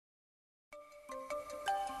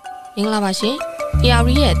မင်္ဂလာပါရှင် AR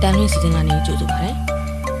ရဲ့တန်လွင့်စီစဉ်ကနေကြိုဆိုပါ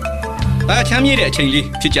ရစေ။ချမ်းမြေ့တဲ့အချိန်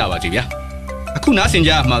လေးဖြစ်ကြပါစေဗျာ။အခုနား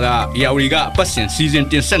ဆင်ကြမှာက AR ကအပတ်စဉ်စီ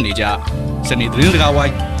စဉ်တင်ဆက်နေကြစနေသတင်းစကားဝို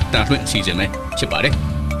င်းတန်လွင့်စီစဉ်ပဲဖြစ်ပါတယ်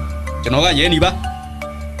။ကျွန်တော်ကရဲနေပါ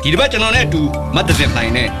။ဒီတစ်ပတ်ကျွန်တော်နဲ့အတူမတ်တစင်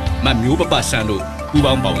နိုင်နဲ့မတ်မျိုးပပဆန်းတို့ပူ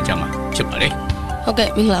ပေါင်းပါဝင်ကြမှာဖြစ်ပါတယ်။ဟုတ်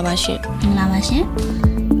ကဲ့မင်္ဂလာပါရှင်။မင်္ဂလာပါရှင်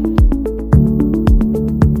။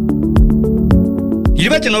ဒီ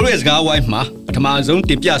တစ်ပတ်ကျွန်တော်တို့ရဲ့စကားဝိုင်းမှာပထမဆုံး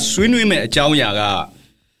တင်ပြဆွေးနွေးမယ့်အကြောင်းအရာ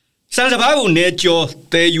ကစံစဘာကိုနေကျော်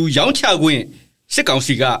တဲယူရောင်းချခွင့်စစ်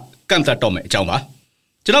ကောင်စီကကန့်သတ်တော့မယ်အကြောင်းပါ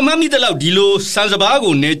ကျွန်တော်မှတ်မိတဲ့လောက်ဒီလိုစံ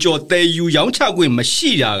စဘာကိုနေကျော်တဲယူရောင်းချခွင့်မရှိ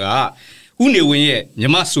တာကဦးနေဝင်းရဲ့မြန်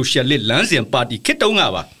မာဆိုရှယ်လစ်လမ်းစဉ်ပါတီခေတ်တုန်း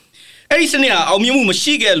ကပါအဲ့ဒီစနစ်ဟာအောင်မြင်မှုမရှိ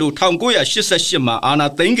ခဲ့လို့1988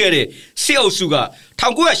မှာအာဏာသိမ်းခဲ့တဲ့စစ်အုပ်စုက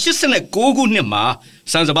1989ခုနှစ်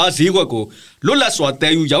မှာစံစဘာဈေးကွက်ကိုလွတ်လပ်စွာတဲ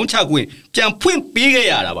ယူရောင်းချခွင့်ပြန်ဖွင့်ပေးခဲ့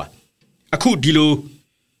ရတာပါအခုဒီ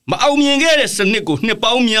လိုမအောင်မြင်ခဲ့တဲ့စနစ်ကိုနှစ်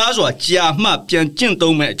ပေါင်းများစွာကြာမှပြန်ကျ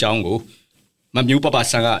င့်သုံးမဲ့အကြောင်းကိုမမျိုးပ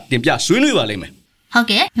ပဆန်ကတင်ပြဆွေးနွေးပါလိမ့်မယ်ဟုတ်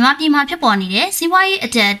ကဲ့မြန်မာပြည်မှာဖြစ်ပေါ်နေတဲ့စီးပွားရေးအ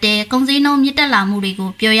ကျပ်အတည်းကုန်စည်နှုန်းမြင့်တက်လာမှုတွေ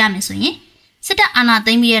ကိုပြောရမယ်ဆိုရင်စစ်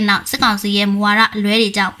တပ်အာဏာသိမ်းပြီးတဲ့နောက်စစ်ကောင်စီရဲ့မူဝါဒအလွဲ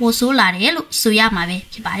တွေကြောင့်ပိုဆိုးလာတယ်လို့ဆိုရ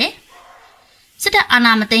မှာပဲဖြစ်ပါတယ်စစ်တပ်အာ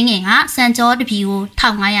ဏာမသိမ်းခင်ကစံကြောတပြည်ကို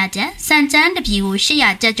1500ကျပ်စံကျန်းတပြည်ကို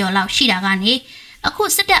800ကျပ်ကျော်လောက်ရှိတာကနေ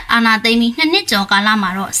အခုစစ်တပ်အာဏာသိမ်းပြီး2နှစ်ကျော်ကာလ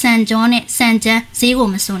မှာတော့စံကြောနဲ့စံကျန်းဈေး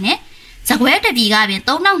ကိုမစွန်းနဲ့ဇကွဲတပြည်ကပြင်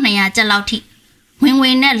3200ကျပ်လောက်ထိဝ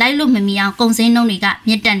င်နဲ့လိုက်လို့မမီအောင်ကုန်စည်နှုန်းတွေ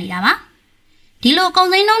ကမြင့်တက်နေတာပါဒီလိုကုန်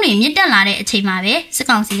စည်နှုန်းတွေမြင့်တက်လာတဲ့အချိန်မှာပဲ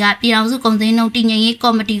စစ်ကောင်စီကပြည်ထောင်စုကုန်စည်နှုန်းတည်ငြိမ်ရေး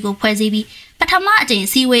ကော်မတီကိုဖွဲ့စည်းပြီးပထမအကြိမ်အ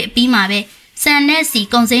စည်းအဝေးအပြီးမှာပဲစံ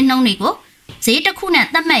နဲ့စီကုန်စည်နှုန်းတွေကိုဈေးတစ်ခု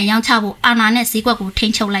နဲ့သတ်မှတ်ရောင်းချဖို့အာဏာနဲ့ဈေးကွက်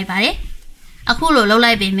ကိုထိန်းချုပ်လိုက်ပါတယ်အခု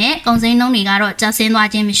လိုလုပ်လိုက်ပေမဲ့ကုန်စည်နှုန်းတွေကတော့ကျဆင်းသွား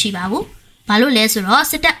ခြင်းမရှိပါဘူးဘာလို့လဲ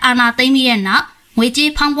ဆိုတော့စစ်တပ်အာဏာသိမ်းပြီးတဲ့နောက်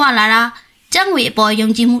ငွေကြေးဖောင်းပွားလာတာကျပ်ငွေအပေါ်ယုံ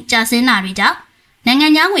ကြည်မှုကျဆင်းတာတွေကြောင့်နိုင်ငံ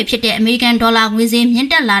ခြားငွေဖြစ်တဲ့အမေရိကန်ဒေါ်လာငွေဈေးမြ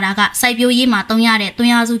င့်တက်လာတာကစိုက်ပျိုးရေးမှာသုံးရ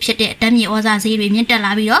တဲ့သွင်းအားစုဖြစ်တဲ့ဓာတ်မြေဩဇာဈေးတွေမြင့်တက်လာ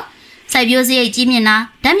ပြီးတော့စိုက်ပျိုးစရိတ်ကြီးမြင့်တာ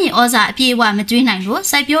ဓာတ်မြေဩဇာအပြည့်အဝမကျွေး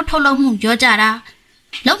နိုင်လို့စိုက်ပျိုးထုတ်လုပ်မှု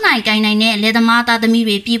ရောကြတာလုံနိုင်ကိုင်နိုင်တဲ့လယ်သမားသားသမီး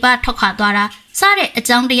တွေပြည်ပထွက်ခွာသွားတာစတဲ့အ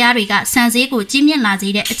ကြောင်းတရားတွေကစံစည်းကိုကြီးမြ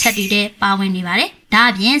င့်လာစေတဲ့အချက်တွေထဲပါဝင်နေပါတယ်။ဒါ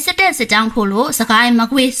အပြင်စစ်တပ်စစ်ကြောင်းဖို့လို့စကိုင်း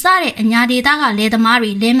မကွေစတဲ့အညာဒေသကလယ်သမား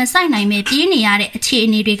တွေလယ်မဆိုင်နိုင်မဲ့ပြေးနေရတဲ့အခြေ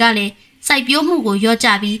အနေတွေကလည်းစိုက်ပျိုးမှုကိုရောကြ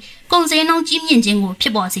ပြီးကုန်စည်နှုန်းကြီးမြင့်ခြင်းကိုဖြ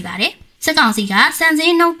စ်ပေါ်စေပါတယ်။စစ်ကောင်စီကစံစ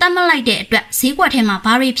ည်းနှုန်းတတ်မှတ်လိုက်တဲ့အတွက်ဈေးကွက်ထဲ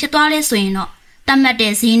မှာဘာတွေဖြစ်သွားလဲဆိုရင်တော့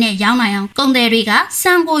တတ်မှတ်တဲ့ဈေးနဲ့ရောင်းနိုင်အောင်ကုန်သည်တွေ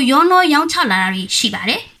ကစံကိုရောနှောရောင်းချလာတာတွေရှိပါတ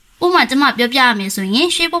ယ်။ဥပမာကျွန်မပြောပြရမယ်ဆိုရင်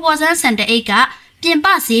ရွှေပေါ်ပေါ်ဆန်းစံတအိတ်ကပြင်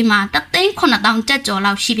ပဈေးမှာ3,900ကျပ်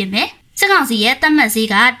ကျော်လောက်ရှိပြီမယ်စစ်ကောင်စီရဲ့သတ်မှတ်ဈေး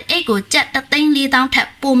ကအိတ်ကိုကျပ်3,400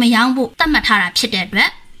ထက်ပိုမရောင်းဖို့သတ်မှတ်ထားတာဖြစ်တဲ့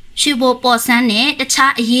အတွက်ရွှေဘိုပေါ်ဆန်းနဲ့တ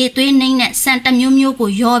ခြားအရေးသွေးနှိမ့်တဲ့စံတစ်မျိုးမျိုး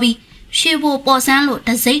ကိုရောပြီးရွှေဘိုပေါ်ဆန်းလို့တ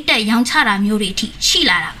စိမ့်တက်ရောင်းချတာမျိုးတွေအထိရှိ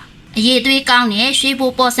လာတာပါအရေးသွေးကောင်း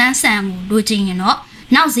တဲ့ရွှေဘိုပေါ်ဆန်းဆန်ကိုလိုချင်ရင်တော့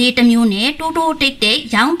နောက်ဈေးတစ်မျိုး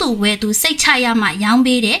နဲ့တိုးတိုးတိတ်တိတ်ရောင်းသူဝယ်သူစိတ်ချရမှရော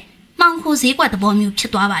င်းပေးတဲ့မှောင်ခိုဈေးကွက်သဘောမျိုးဖြ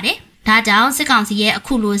စ်သွားပါတယ်ဒါကြောင့်စစ်ကောင်စီရဲ့အ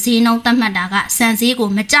ခုလိုဈေးနှုန်းသတ်မှတ်တာကစံဈေးကို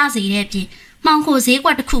မကျစေတဲ့ပြင်မှောင်ခိုဈေးကွ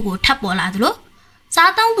က်တစ်ခုကိုထပ်ပေါ်လာသ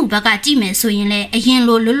လိုစားသုံးသူဘက်ကကြည့်မယ်ဆိုရင်လည်းအရင်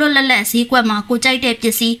လိုလွတ်လွတ်လပ်လပ်ဈေးကွက်မှာကိုကြိုက်တဲ့ပ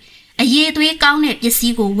စ္စည်းအရေးသွေးကောင်းတဲ့ပစ္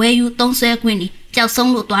စည်းကိုဝယ်ယူသုံးစွဲခွင့်ပျောက်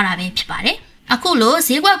ဆုံးလို့သွားတာပဲဖြစ်ပါတယ်အခု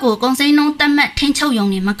လိုဈေးကွက်ကိုကုန်စည်နှုန်းသတ်မှတ်ထိန်းချုပ်ရုံ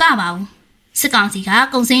နဲ့မကပါဘူးစစ်ကောင်စီ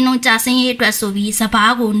ကကုန်စည်နှုန်းကျဆင်းရေးအတွက်ဆိုပြီးစ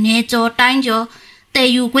ပားကိုနေကျော်တိုင်းကျော်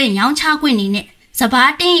တည်ယူခွင့်ရောင်းချခွင့်နေနဲ့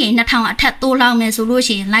စပားတင်းရေ2000အထက်တိုးလောင်းမယ်ဆိုလို့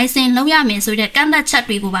ရှိရင်လိုင်စင်လုံးရမယ်ဆိုတဲ့ကန့်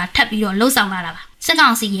သတ်ချက်တွေကိုပါထပ်ပြီးတော့လှုပ်ဆောင်လာတာပါစစ်ကော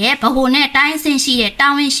င်စီရဲ့ဗဟိုနဲ့တိုင်းအဆင့်ရှိ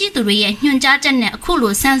တဲ့တာဝန်ရှိသူတွေရဲ့ညွှန်ကြားချက်နဲ့အခု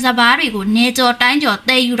လိုစံစပားတွေကိုနေကျော်တိုင်း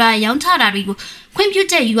ကျော်တည်ယူတာရောင်းချတာတွေကိုခွင့်ပြု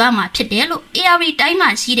ချက်ယူရမှာဖြစ်တယ်လို့ AR တိုင်း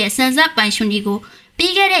မှာရှိတဲ့စံဆက်ပိုင်ရှင်တွေ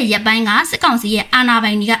ကိုပြီးခဲ့တဲ့ရက်ပိုင်းကစစ်ကောင်စီရဲ့အာဏာ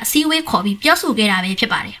ပိုင်တွေကအစည်းအဝေးခေါ်ပြီးပြောဆိုခဲ့တာပဲဖြစ်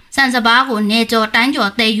ပါတယ်စံစပားကိုနေကျော်တိုင်းကျော်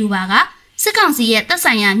တည်ယူပါကစစ်ကောင်စီရဲ့တပ်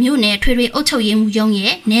ဆိုင်ရာမြို့နယ်ထွေထွေအုပ်ချုပ်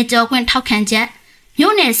ရေးမှူးရုံးရဲ့နေကျော်ခွင့်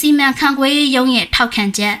ထောက်ခံချက်မြို့နယ်စီမံခန့်ခွဲရေးရုံးရဲ့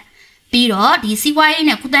ထောက်ခံချက်ပြီးတော့ဒီစီးပွား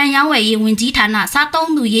ရေးနဲ့ကုသရေးရောင်းဝယ်ရေးဝန်ကြီးဌာန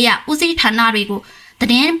စားသုံးသူရေးရဦးစီးဌာနတွေကိုသ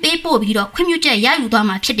တင်းပေးပို့ပြီးတော့ခွင့်ပြုချက်ရယူသွား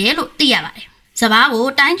မှာဖြစ်တယ်လို့သိရပါတယ်။စပား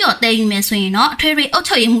ကိုတိုင်းကျော်တည်ယူမယ်ဆိုရင်တော့အထွေ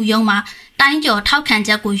ထွေအုပ်ချုပ်ရေးမှူးရုံးမှာတိုင်းကျော်ထောက်ခံချ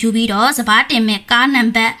က်ကိုယူပြီးတော့စပားတင်မဲ့ကား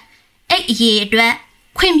နံပါတ်အိတ်အရေး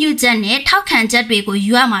အတွက်ခွင့်ပြုချက်နဲ့ထောက်ခံချက်တွေ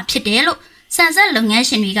ကိုယူရမှာဖြစ်တယ်လို့စံဆက်လုပ်င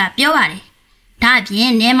န်းရှင်တွေကပြောပါတယ်။ဒါ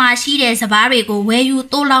အပြင်နေမှာရှိတဲ့စပားတွေကို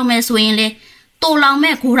ဝယ်ယူတိုးလောင်းမယ်ဆိုရင်လေတိုး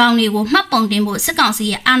လောင်မဲ့ဂိုဒေါင်တွေကိုမှတ်ပုံတင်ဖို့စစ်ကောင်စီ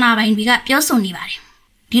ရဲ့အာဏာပိုင်တွေကပြောဆိုနေပါတယ်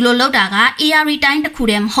။ဒီလိုလုပ်တာက AR တိုင်း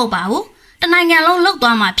တစ်ခုတည်းမဟုတ်ပါဘူး။တနိုင်ငံလုံးလုပ်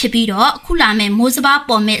သွားမှာဖြစ်ပြီးတော့အခုလာမဲ့မိုးစ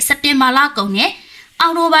ပါးပေါ်မဲ့စက်တင်ဘာလကုန်နဲ့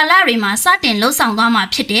အောက်တိုဘာလတွေမှာစတင်လှုပ်ဆောင်သွားမှာ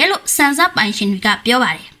ဖြစ်တယ်လို့စံဆက်ပိုင်ရှင်တွေ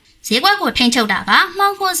ကပြောပါတယ်။ဈေးကွက်ကိုထိန်းချုပ်တာ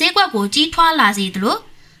ကမှောင်ခိုဈေးကွက်ကိုကြီးထွားလာစေသလို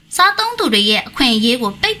စားသုံးသူတွေရဲ့အခွင့်အ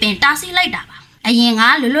ရေးကိုပိတ်ပင်တားဆီးလိုက်တာပါအရင်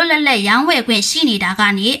ကလွတ်လွတ်လပ်လပ်ရောင်းဝယ်ခွင့်ရှိနေတာ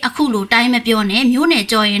ကနေအခုလိုတိုင်းမပြောနဲ့မျိုး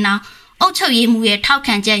နယ်ကြော်ရင်တော့အုတ်ချုပ်ရည်မှုရဲ့ထောက်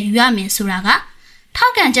ခံချက်ယူရမယ်ဆိုတာက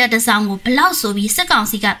ထောက်ခံချက်တစ်စောင်ကိုဘလောက်ဆိုပြီးစစ်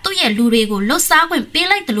ကောင်စီကသူ့ရဲ့လူတွေကိုလှုပ်ရှားခွင့်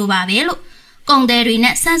ပေးလိုက်တယ်လို့ပါပဲလို့ကုန်သည်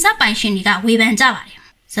တွေနဲ့စံဆက်ပိုင်ရှင်တွေကဝေဖန်ကြပါတယ်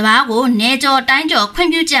စဘာကိုနေကြော်တိုင်းကြော်ခွ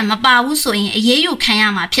င့်ပြုချက်မပါဘူးဆိုရင်အရေးယူခံ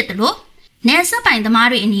ရမှာဖြစ်တယ်လို့နေဆက်ပိုင်သ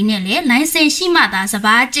မားတွေအနေနဲ့လည်းလိုင်စင်ရှိမှသာစ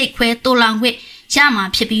ဘာကြိတ်ခွဲတိုးလောင်ခွင့်ရမှာ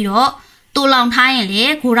ဖြစ်ပြီးတော့တိုးလောင်ထား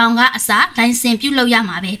ရင်လေဂိုဒေါင်ကအစားလိုင်စင်ပြုလုပ်ရ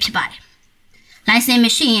မှာပဲဖြစ်ပါတယ်လိုင်စင်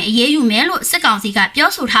မရှိရင်အရေးယူမယ်လို့စစ်ကောင်စီ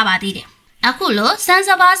ကပြောဆိုထားပါသေးတယ်အခုလိုစံစ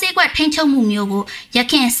ဘာဈေးကွက်ထိန်းချုပ်မှုမျိုးကို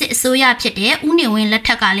ရခင်စစ်အစိုးရဖြစ်တဲ့ဦးနေဝင်းလက်ထ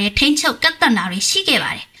က်ကလည်းထိန်းချုပ်ကတ်တန်တာတွေရှိခဲ့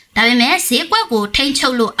ပါတယ်ဒါပေမဲ့ဈေးကွက်ကိုထိန်းချု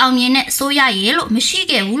ပ်လို့အောင်မြင်တဲ့အစိုးရရဲ့လို့မ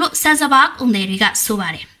ရှိခဲ့ဘူးလို့စံစဘာကုန်သည်တွေကဆို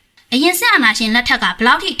ပါတယ်အရင်စစ်အာဏာရှင်လက်ထက်ကဘယ်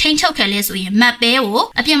လောက်ထိထိန်းချုပ်ခဲ့လဲဆိုရင်မတ်ပဲကို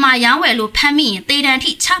အပြင်မှာရောင်းဝယ်လို့ဖမ်းမိရင်တေတံ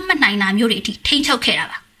ထိချမှတ်နိုင်တာမျိုးတွေအထိထိန်းချုပ်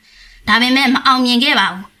ခဲ့တာပါဒါပေမဲ့မအောင်မြင်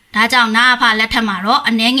ခဲ့ပါဘူးဒါကြောင့်နာအဖလက်ထက်မှာတော့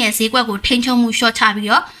အနှဲငယ်ဈေးကွက်ကိုထိန်းချုပ်မှုလျှော့ချပြီး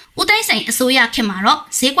တော့ဦးသိန်းစိန်အစိုးရခေတ်မှာတော့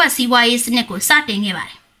ဈေးကွက်စီးပွားရေးစနစ်ကိုစတင်ခဲ့ပါတ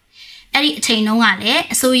ယ်အဲ့ဒီအချိန်တုန်းကလ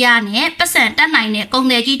ည်းအစိုးရနဲ့ပတ်စံတက်နိုင်တဲ့ကုန်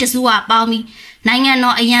သည်ကြီးတစုကပေါင်းပြီးနိုင်ငံ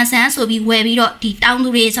တော်အရန်ဆန်းဆိုပြီးဝယ်ပြီးတော့ဒီ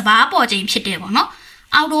တောင်သူတွေစဘာပေါ်ချိန်ဖြစ်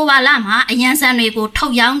တယ်ပေါ့နော်အော်တိုဘာလမှာအရန်ဆန်းတွေကိုထု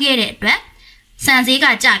တ်ရောင်းခဲ့တဲ့အတွက်စံဈေး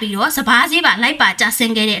ကကျပြီးတော့စဘာဈေးပါလိုက်ပါကျ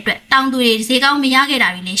ဆင်းခဲ့တဲ့အတွက်တောင်သူတွေဈေးကောင်းမရ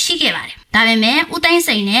ခဲ့တာတွေလည်းရှိခဲ့ပါတယ်ဒါပေမဲ့ဦးသိ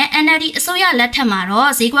န်းစိန်နဲ့ NLD အစိုးရလက်ထက်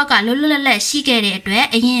မှာတော့ဈေးကွက်ကလွတ်လွတ်လပ်လပ်ရှိခဲ့တဲ့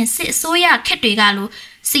အတွက်အရင်စစ်အစိုးရခေတ်တွေက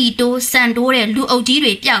လိုစီတိုးစံတိုးတဲ့လူအုပ်ကြီး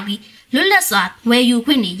တွေပျောက်ပြီးလွတ်လပ်စွာဝယ်ယူ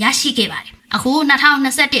ခွင့်တွေရရှိခဲ့ပါတယ်အခု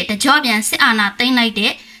2021တကြောပြန်စစ်အာဏာသိမ်းလိုက်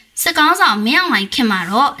တဲ့စစ်ကောင်းဆောင်မင်းအောင်လှိုင်ခင်မှာ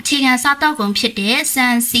တော့အခြေခံစားတောက်ကုန်ဖြစ်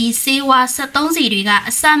တဲ့စံစီဆေးဝါး73စီတွေက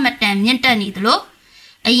အစမတန်မြင့်တက်နေသလို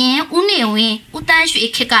အရင်ဦးနေဝင်းဦးတန်းရွှေ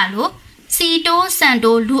ခေတ်ကလိုစီတိုးစံ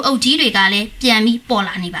တိုးလူအုပ်ကြီးတွေကလည်းပြန်ပြီးပေါ်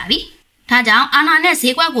လာနေပါပြီဒါကြောင့်အာဏာ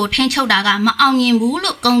နဲ့ဈေးကွက်ကိုထိန်းချုပ်တာကမအောင်မြင်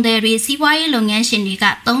ဘူးလို့ကုန်သည်တွေစီးပွားရေးလုပ်ငန်းရှင်တွေ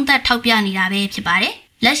ကသုံးသပ်ထောက်ပြနေတာပဲဖြစ်ပါတယ်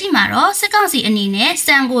လက်ရှိမှာတော့စစ်ကောင်စီအနေ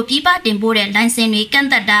နဲ့စံကိုပြည်ပတင်ပို့တဲ့လိုင်စင်တွေကန့်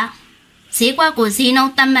သက်တာဈေးကွက်ကိုဈေး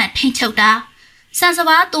နှုန်းသတ်မှတ်ထိန်းချုပ်တာစံစ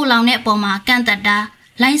ဘာတူလောင်တဲ့အပေါ်မှာကန့်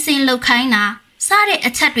သက်တာလိုင်စင်လုတ်ခိုင်းတာစ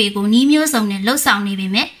တဲ့အချက်တွေကိုနှီးမျိုးစုံနဲ့လှုပ်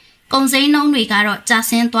ဆောင်နေပေမဲ့ကုန်စည်နှုန်းတွေ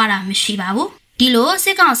ကတော့ကျဆင်းသွားတာမရှိပါဘူးဒီလိုစ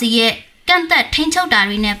စ်ကောင်စီရဲ့ကန့်သက်ထိန်း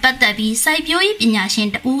ချုပ်တာတွေနဲ့ပတ်သက်ပြီးစိုက်ပျိုးရေး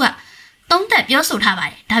ပညာရှင်တဦးကသုံးသပ်ပြောဆိုထားပါ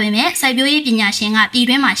တယ်ဒါပေမဲ့စိုက်ပျိုးရေးပညာရှင်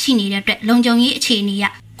ကပြည်တွင်းမှာရှိနေတဲ့အတွက်လုံခြုံရေးအခြေအနေအ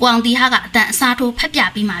ရကိုအောင်တီဟာကအတန်အစားထိုး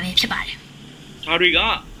ဖက်ပြပြီးမှာပဲဖြစ်ပါတယ်ဒါတွေ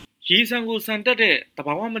ကရေစံကိုစံတက်တဲ့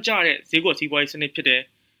တဘာဝမကျတဲ့ဈေးကွက်စီးပွားရေးစနစ်ဖြစ်တယ်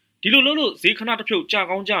ဒီလိုလုပ်လို့ဈေးခဏတစ်ဖြုတ်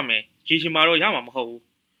ကြာကောင်းကြမယ်ရေရှင်မှာတော့ရမှာမဟုတ်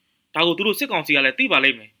ဘူးဒါကိုသူတို့စစ်ကောင်စီကလ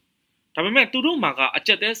ည်းသိပါလိမ့်မယ်ဒါပေမဲ့သူတို့မှာက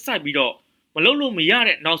အကြက်သေးစိုက်ပြီးတော့မလုပ်လို့မရ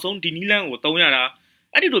တဲ့နောက်ဆုံးဒီနီလန်းကိုတုံးရတာ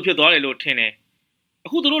အဲ့ဒီလိုဖြစ်သွားတယ်လို့ထင်တယ်အ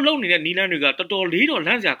ခုသူတို့လုပ်နေတဲ့နီလန်းတွေကတော်တော်လေးတော့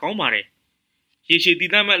လန့်စရာကောင်းပါတယ်ရေရှည်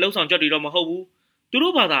တည်တံ့မဲ့လှုပ်ဆောင်ချက်တွေတော့မဟုတ်ဘူးသူ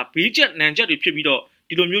တို့ဘာသာဘေးကျက်နံကျက်တွေဖြစ်ပြီးတော့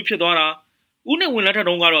ဒီလိုမျိုးဖြစ်သွားတာဦးနဲ့ဝင်လက်ထက်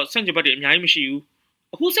တုန်းကတော့စန့်ကျင်ဘက်တွေအများကြီးမရှိဘူး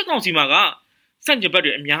အခုစစ်ကောင်စီမှာကစန့်ကျင်ဘက်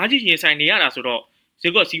တွေအများကြီးရင်ဆိုင်နေရတာဆိုတော့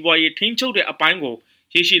ဈေးကွက်စီးပွားရေးထိန်းချုပ်တဲ့အပိုင်းကို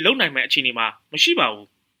ရေရှည်လုံနိုင်မဲ့အခြေအနေမှာမရှိပါဘူး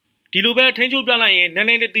ဒီလိုပဲထိန်းချုပ်ပြလိုက်ရင်န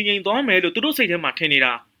ည်းနည်းလေးတည်ငြိမ်သွားမယ်လို့သူတို့စိတ်ထဲမှာ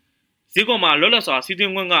ထင်နေတာဈေးကွက်မှာလွတ်လပ်စွာစီးသွ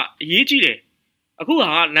င်းခွင့်ကအရေးကြီးတယ်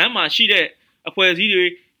အခုဟာလမ်းမှာရှိတဲ့အဖွဲ့အစည်း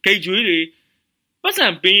တွေဂိတ်ကျွေးတွေပတ်စံ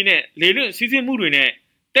ပေးနဲ့လေလွင့်စီးဆင်းမှုတွေ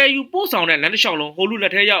နဲ့တဲယူပို့ဆောင်တဲ့လမ်းတစ်လျှောက်လုံးဟိုလူ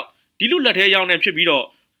လက်ထဲရောက်ဒီလူလက်ထဲရောက်နေဖြစ်ပြီးတော့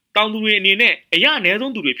တောင်သူတွေအနေနဲ့အရာအနည်း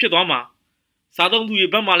ဆုံးသူတွေဖြစ်သွားမှာစားသုံးသူတွေ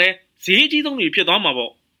ဘက်မှာလည်းဈေးကြီးဆုံးတွေဖြစ်သွား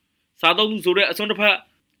မှာပေါ့စားသုံးသူဆိုတဲ့အစွန်းတစ်ဖက်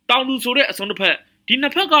တောင်သူဆိုတဲ့အစွန်းတစ်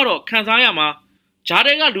ဖက်ဒီနှစ်ဖက်ကတော့ခံစားရမှာဂျား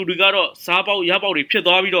တဲကလူတွေကတော့စားပေါက်ရပေါက်တွေဖြစ်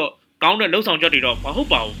သွားပြီးတော့ကောင်းတဲ့လှုပ်ဆောင်ချက်တွေတော့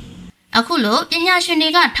မဟုတ်ပါဘူးအခုလို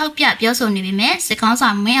ပညာရှင်တွေကထောက်ပြပြောဆိုနေပေမဲ့စစ်ကောင်းဆော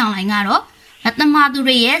င်မင်းအောင်လှိုင်ကတော့လက်သ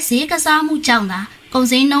မားသူတွေရဲ့ဈေးကစားမှုကြောင့်သာကုန်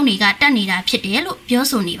စည်နှုန်းတွေကတက်နေတာဖြစ်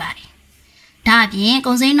တယ်လို့ပြောဆိုနေပါတယ်။ဒါ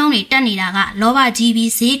အပြင်ကုန်စည်နှုန်းတွေတက်နေတာကလော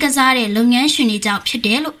ဘကြီးပြီးဈေးကစားတဲ့လုပ်ငန်းရှင်တွေကြောင့်ဖြစ်တ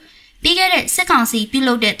ယ်လို့ပြီးခဲ့တဲ့စစ်ကောင်စီ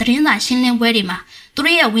ပြုလုပ်တဲ့သတင်းစာရှင်းလင်းပွဲတွေ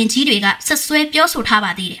မှာသူတို့ရဲ့ဝန်ကြီးတွေကဆက်ဆွဲပြောဆို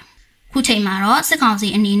ထားပါသေးတယ်။ခုချိန်မှာတော့စစ်ကောင်စီ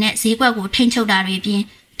အနေနဲ့ဈေးကွက်ကိုထိန်းချုပ်တာတွေအပြင်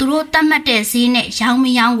သူတို့တတ်မှတ်တဲ့ဈေးနဲ့ရောင်း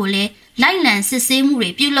မရောင်းကိုလည်းလိုက်လံစစ်ဆေးမှု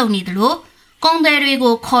တွေပြုလုပ်နေသလိုကုန်သည်တွေ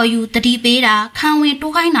ကိုခေါ်ယူတတိပေးတာခံဝင်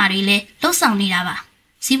တိုးခိုင်းတာတွေလည်းလှုပ်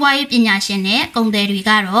ဆောင်နေတာပါစီးပွားရေးပညာရှင်နဲ့ကုန်သည်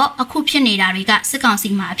တွေကတော့အခုဖြစ်နေတာတွေကစစ်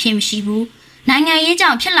ကောင်စီမှာအဖြစ်မရှိဘူးနိုင်ငံရေးကြော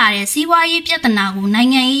င့်ဖြစ်လာတဲ့စီးပွားရေးပြဿနာကို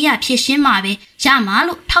နိုင်ငံရေးရဖြေရှင်းမှာပဲရမှာ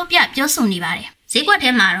လို့ထောက်ပြပြောဆိုနေပါတယ်ဈေးကွက်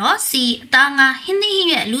ထဲမှာတော့စီအသားငါဟင်းသီးဟင်း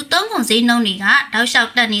ရွက်လူသုံးကုန်ဈေးနှုန်းတွေကတောက်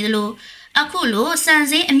လျှောက်တက်နေသလိုအခုလိုစံ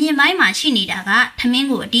ဈေးအမြင့်ပိုင်းမှာရှိနေတာကထမ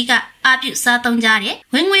င်းကိုအဓိကအားပြုစားသုံးကြတဲ့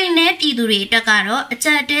ဝင်ငွေနဲ့ပြည်သူတွေအတွက်ကတော့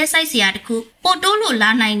အကျက်တဲစိုက်စရာတစ်ခုပို့တိုးလို့လာ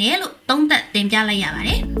နိုင်တယ်လို့သုံးသပ်တင်ပြလိုက်ရပါ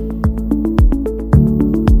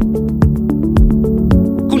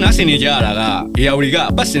တယ်ခုနာ ဆင်နေကြရတာက ARD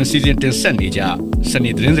ကအပတ်စဉ်စီစဉ်တင်ဆက်နေကြစ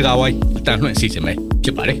နေသတင်းစကားဝိုင်းအတန်လွှင့်အစီအစဉ်ပဲဖြ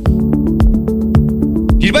စ်ပါ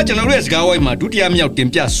တယ်ဒီဘက်ကျွန်တော်တို့ရဲ့စကားဝိုင်းမှာဒုတိယမြောက်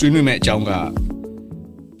တင်ပြဆွေးနွေးမယ့်အကြောင်းက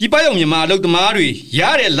ဒီပရောက်မြန်မာအလုပ်သမားတွေ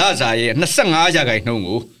ရတဲ့လစာရဲ့25%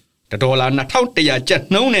ကို$2100ကျပ်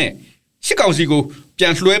နှုန်းနဲ့စစ်ကောင်စီကိုပြ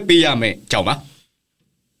န်လွှဲပေးရမယ်အကြော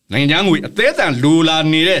င်းပါနိုင်ငံခြားငွေအသေးအံလိုလာ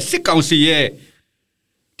နေတဲ့စစ်ကောင်စီရဲ့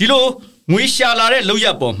ဒီလိုငွေရှာလာတဲ့လောက်ရ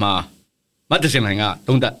ပေါ်မှာမတ်တစင်နိုင်က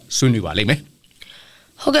သုံးသပ်ဆွေးနွေးပါလိမ့်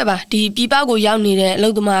မယ်ဟုတ်ကဲ့ပါဒီပြပကိုရောက်နေတဲ့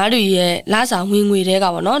အလုပ်သမားတွေရဲ့လစာဝင်ငွေတွေက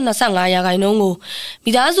ပေါ့နော်25%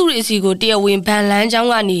ကိုမိသားစုတွေအစီကိုတရားဝင်ဘန်လန်းချောင်း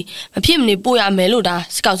ကနေမဖြစ်မနေပို့ရ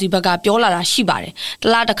မယ်လို့ဒါစကောက်စီဘက်ကပြောလာတာရှိပါတယ်တ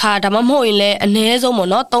လားတစ်ခါဒါမှမဟုတ်ရင်လည်းအန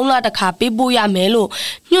ည်းဆုံးပေါ့နော်3လတစ်ခါပေးပို့ရ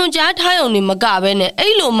မယ်လို့ညွှန်ကြားထားရုံနဲ့မကဘဲနဲ့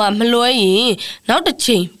အဲ့လိုမှမလွှဲရင်နောက်တစ်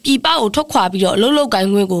ချိန်ပြပကိုထွက်ခွာပြီးတော့အလုပ်လုပ်ကိုင်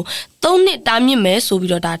ခွင့်ကို3နှစ်တားမြင့်မယ်ဆိုပြီး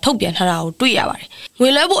တော့ဒါထုတ်ပြန်ထားတာကိုတွေ့ရပါတယ်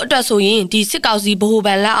ငွေလဲဖို့အတွက်ဆိုရင်ဒီစစ်ကောင်စီဗဟို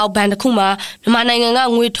ဘဏ်လက်အောက်ဘဏ်တစ်ခုမှာမြန်မာနိုင်ငံက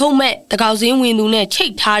ငွေထုတ်မဲ့တကောက်စင်းဝင်သူနဲ့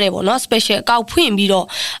ချိတ်ထားတယ်ပေါ့နော် special အကောက်ဖွ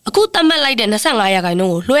င့်ပြီးတော့အခုသတ်မှတ်လိုက်တဲ့25%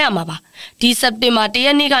ကိုလွှဲရမှာပါဒီစက်တင်ဘာ1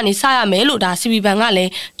ရက်နေ့ကနေစရမယ်လို့ဒါ CB ဘဏ်ကလည်း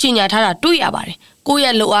ကြေညာထားတာတွေ့ရပါတယ်ကိုယ့်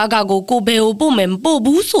ရဲ့လုပ်အားကကိုဘယ်ကိုပို့မယ်မပို့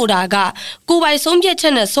ဘူးဆိုတာကကိုယ်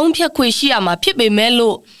ပိုင်ဆုံးဖြတ်ချက်နဲ့ဆုံးဖြတ်ခွင့်ရှိရမှာဖြစ်ပေ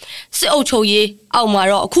မဲ့လို့စစ်အုပ်ချုပ်ရေးအောက်မှာ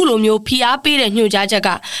တော့အခုလိုမျိုးဖိအားပေးတဲ့ညွှန်ကြားချက်က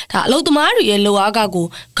ဒါအလုပ်သမားတွေရဲ့လုပ်အားကကို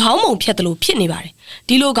ခေါင်းပုံဖြတ်တယ်လို့ဖြစ်နေပါ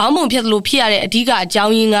တယ်ဒီလိုခေါင်းပုံဖြတ်တယ်လို့ဖြစ်ရတဲ့အဓိက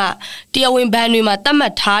အကြောင်းရင်းကတရားဝင်ဘဏ်တွေမှာသတ်မှ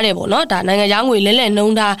တ်ထားတယ်ပေါ့နော်ဒါနိုင်ငံခြားငွေလဲ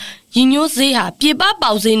နှုန်းထားရည်ညွှန်းဈေးဟာပြေ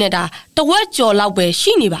ပပေါက်ဈေးနဲ့ဒါတဝက်ကျော်လောက်ပဲ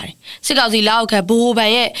ရှိနေပါတယ်စစ်ကောင်စီလက်အောက်ခံဘိုး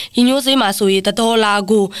ဘဏ်ရဲ့ရည်ညွှန်းဈေးမှာဆိုရင်$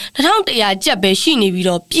ကို2100ကျပ်ပဲ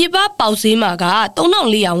ရှိနေပြီးတော့ပြေပပေါက်ဈေးမှာက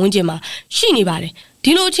3400ဝန်းကျင်မှာရှိနေပါ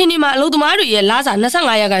တယ်ဒီလိုချင်းဒီမှာအလုပ်သမားတွေရဲ့လစာ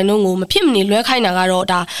25%ကိုမဖြစ်မနေလွှဲခိုင်းတာကတော့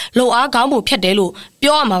ဒါလုပ်အားကောင်းဖို့ဖြတ်တယ်လို့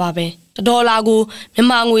ပြောရမှာပါပဲ$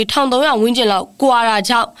ကိုမြန်မာငွေ1300ဝန်းကျင်လောက်ကွာတာ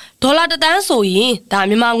ကြောင့်$1တန်းဆိုရင်ဒါ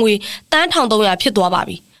မြန်မာငွေတန်း1300ဖြစ်သွားပါ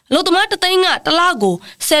ပြီအလုပ်သမားတသိန်းကတစ်လကို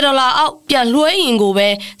$10အောက်ပြန်လွှဲရင်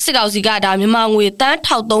ကိုပဲစစ်ကောင်စီကဒါမြန်မာငွေတန်း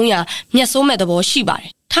1300မြတ်ဆိုးမဲ့သဘောရှိပါ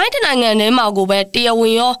တယ်ထိုင်းနိုင်ငံထဲမှာကိုပဲတရား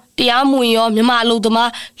ဝင်ရောတရားမဝင်ရောမြန်မာအလုပ်သမား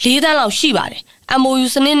4တန်းလောက်ရှိပါတယ်MOU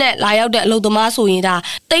စနစ်နဲ့လာရောက်တဲ့အလုပ်သမားဆိုရင်ဒါ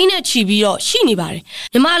တိန်းနဲ့ချီပြီးတော့ရှိနေပါ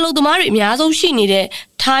တယ်မြန်မာအလုပ်သမားတွေအများဆုံးရှိနေတဲ့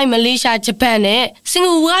ထိုင်းမလေးရှားဂျပန်နဲ့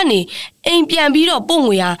စင်ကာပူကနေအိမ်ပြန်ပြီးတော့ပို့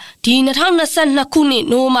ငွေဟာဒီ2022ခုနှစ်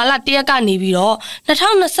နိုဝင်ဘာလ1ရက်ကနေပြီးတော့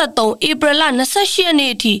2023ဧပြီလ28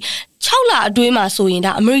ရက်နေ့အထိ6လအတွင်းမှာဆိုရင်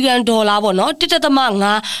ဒါအမေရိကန်ဒေါ်လာပေါ့နော်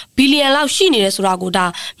1.5ဘီလီယံလောက်ရှိနေတယ်ဆိုတာ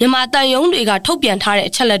ကိုဒါမြန်မာတန်ယုံတွေကထုတ်ပြန်ထားတဲ့အ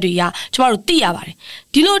ချက်လက်တွေကကျမတို့သိရပါတယ်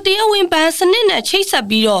ဒီလိုတရားဝင်ဘဏ်စနစ်နဲ့ချိတ်ဆက်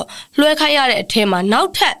ပြီးတော့လွှဲခိုင်းရတဲ့အထက်မှာနောက်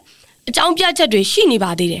ထပ်အကြောင်းပြချက်တွေ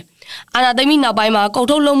ရှိနေပါသေးတယ်အာဏာသိမ်းပြီးနောက်ပိုင်းမှာကုန်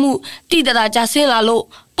ထုတ်လုပ်မှုတည်တသာကျဆ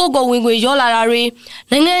င်းလာလို့ပို့ကုန်ဝင်ငွေရောလာတာ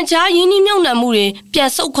တွေနိုင်ငံခြားရင်းနှီးမြှုပ်နှံမှု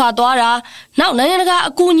တွေပြန်ဆုတ်ခွာသွားတာနောက်နိုင်ငံ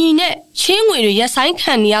တကာအကူအညီနဲ့ချင်းငွေတွေရပ်ဆိုင်း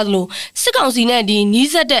ခံနေရသလိုစစ်ကောင်စီနဲ့ဒီ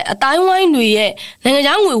နီးစပ်တဲ့အတိုင်းဝိုင်းတွေရဲ့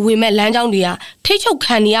နိုင်ငံခြားငွေဝင်မဲ့လမ်းကြောင်းတွေကထိချုပ်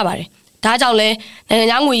ခံနေရပါတယ်ဒါကြောင့်လဲနိုင်ငံ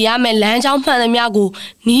ခြားငွေရမဲ့လမ်းကြောင်းမှန်သမျှ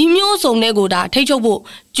ကိုနီးမျိုးစုံတဲ့ကိုဒါထိချုပ်ဖို့စ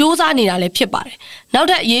조사နေတာလည်းဖြစ်ပါတယ်နောက်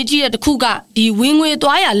ထပ်အရေးကြီးတဲ့တစ်ခုကဒီဝင်ငွေ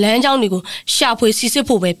သွားရလမ်းကြောင်းတွေကိုရှာဖွေစီ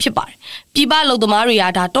စစ်ဖို့ပဲဖြစ်ပါတယ်ပြည်ပလုံသမားတွေက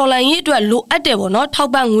ဒါတော်လန်ရေးအတွက်လိုအပ်တယ်ပေါ့နော်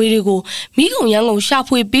ထောက်ပံ့ငွေတွေကိုမိကုန်ရန်ကုန်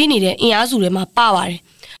ရှာဖွေပေးနေတဲ့အင်အားစုတွေမှာပါပါ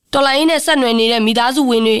တယ်တော်လိုင်းနဲ့ဆက်နွယ်နေတဲ့မိ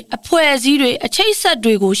သားစုဝင်တွေအဖွဲ့အစည်းတွေအချိတ်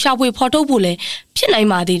ဆက်တွေကိုရှာဖွေဖော်ထုတ်ဖို့လည်းဖြစ်နိုင်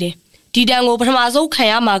ပါသေးတယ်ဒီတန်ကိုပထ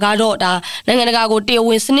မဆုံးခံရမှာကတော့ဒါနိုင်ငံတကာကိုတရားဝ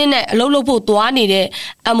င်စနစ်နဲ့အလုပ်လုပ်ဖို့သွားနေတဲ့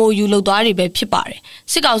MOU လုပ်သွားတွေပဲဖြစ်ပါတယ်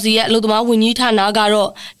စစ်ကောင်စီရဲ့အလုပ်သမားဝန်ကြီးဌာန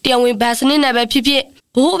ကတော့တရားဝင်ဘဏ်စနစ်နဲ့ပဲဖြစ်ဖြစ်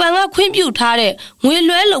ဘိုးဘဏ်ကခွင့်ပြုထားတဲ့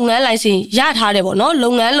ငွေလွှဲလုပ်ငန်းလိုင်စင်ရထားတယ်ပေါ့နော်လု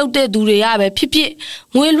ပ်ငန်းလုပ်တဲ့သူတွေ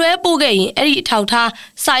ကပဲဖြစ်ဖြစ်ငွေလွှဲပို့ခဲ့ရင်အဲ့ဒီအထောက်ထား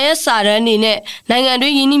စာရွက်စာတမ်းတွေနဲ့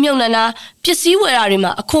နိုင်ငံတွင်းရင်းနှီးမြှုပ်နှံတာပစ္စည်းဝယ်တာတွေ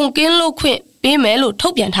မှာအခွန်ကင်းလို့ခွင့်ပေး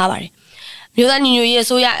မယ်လို့ထုတ်ပြန်ထားပါတယ်မြို့သားညီညွတ်ရေး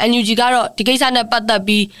အစိုးရ NUG ကတော့ဒီကိစ္စနဲ့ပတ်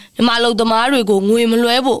သက်ပြီးမြန်မာအလုပ်သမားတွေကိုငွေမ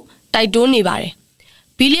လွှဲဖို့တိုက်တွန်းနေပါ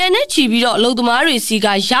တယ်ဘီလီယံနဲ့ချီပြီးတော့အလုပ်သမားတွေစီက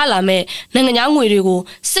ရလာမဲ့နိုင်ငံခြားငွေတွေကို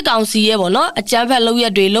စစ်ကောင်စီရဲ့ပေါ့နော်အကြမ်းဖက်လုပ်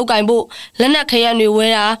ရက်တွေလုပ်ကင်ဖို့လက်နက်ခဲယမ်းတွေ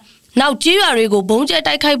ဝယ်တာနောက်ကြေးရွာတွေကိုဘုံ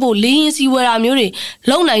ကျဲတိုက်ခိုက်ဖို့လေရင်စီဝယ်တာမျိုး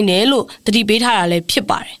တွေလုပ်နိုင်တယ်လို့တတိပေးထားတာလည်းဖြစ်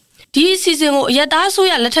ပါတယ်ဒီအစီအစဉ်ကိုအရတား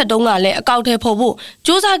ဆိုရလက်ထက်တုန်းကလည်းအကောက်ထဲပေါ်ဖို့စ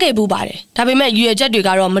조사ခဲ့ပူပါတယ်ဒါပေမဲ့ရွေချက်တွေက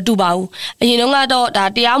တော့မတူပါဘူးအရင်တုန်းကတော့ဒါ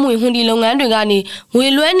တရားမဝင်ဟွန်ဒီလုပ်ငန်းတွေကနေ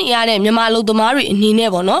ငွေလွှဲနေရတဲ့မြန်မာလူသမားတွေအနေနဲ့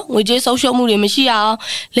ပေါ့နော်ငွေကြေးဆုံးရှုံးမှုတွေမရှိ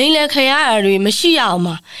အောင်လိမ့်လဲခရရတွေမရှိရအောင်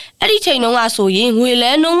ပါအဲ့ဒီချိန်တုန်းကဆိုရင်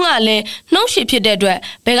ငွေလဲနှုံးကလည်းနှုံးရှိဖြစ်တဲ့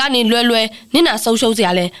အတွက်ဘယ်ကနေလွှဲနင့်နာဆုံးရှုံး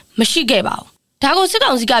စရာလည်းမရှိခဲ့ပါဘူးဒါကို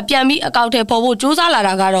စစ်ကောင်စီကပြန်ပြီးအကောက်ထဲပေါ်ဖို့စ조사လာ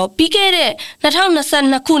တာကတော့ပြီးခဲ့တဲ့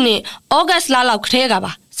2022ခုနှစ်ဩဂတ်လလောက်ခထဲက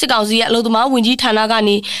ပါစစ်ကောင်စီရဲ့အလုပ်သမားဝန်ကြီးဌာန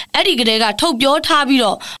ကနေအဲ့ဒီကလေးကထုတ်ပြောထားပြီး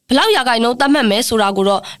တော့ဘလောက်ရာခိုင်နှုန်းသတ်မှတ်မယ်ဆိုတာ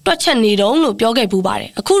ကိုတော့တွက်ချက်နေတုံးလို့ပြောခဲ့ပူပါ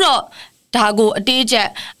တယ်အခုတော့ ဒါကိုအ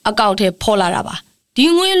တေးချက်အကောင့်ထဲဖော်လာတာပါဒီ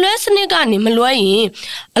ငွေလွှဲစနစ်ကနေမလွှဲရင်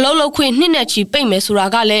အလုပ်လုပ်ခွင့်နှစ်နဲ့ချီပိတ်မယ်ဆိုတာ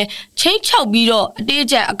ကလည်းချင်းချောက်ပြီးတော့အတေး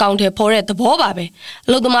ချက်အကောင့်ထဲဖော်တဲ့သဘောပါပဲ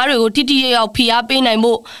အလုပ်သမားတွေကိုတိတိကျကျဖိအားပေးနိုင်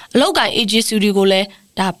ဖို့အလုပ်ကိုင် agency တွေကိုလည်း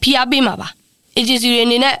ဒါဖိအားပေးမှာပါagency တွေအ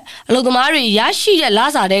နေနဲ့အလုပ်သမားတွေရရှိတဲ့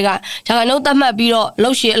လစာတွေကရာခိုင်နှုန်းသတ်မှတ်ပြီးတော့အ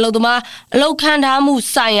လုပ်ရှင်အလုပ်သမားအလုပ်ခံထားမှု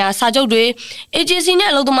ဆိုင်ရာစာချုပ်တွေ agency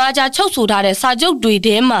နဲ့အလုပ်သမားကြားချုပ်ဆိုထားတဲ့စာချုပ်တွေ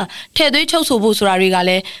ထဲမှာထည့်သွင်းချုပ်ဆိုဖို့ဆိုတာတွေ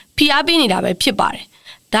ကလည်းဖိအားပေးနေတာပဲဖြစ်ပါတယ်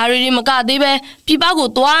ဒါတွေမကသေးပဲပြည်ပကို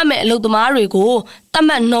သွားမယ်အလုပ်သမားတွေကို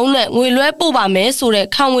တတ်မှတ်နှုန်းနဲ့ငွေလွှဲပို့ပါမယ်ဆိုတဲ့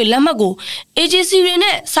ခံငွေလက်မှတ်ကို agency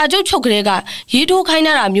တွေနဲ့စာချုပ်ချုပ်ကလေးကရေးထိုးခိုင်း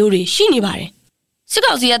တာမျိုးတွေရှိနေပါတယ်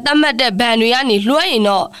စစ်ကောင်စီကတတ်မှတ်တဲ့ဘဏ်တွေကနေလွှဲ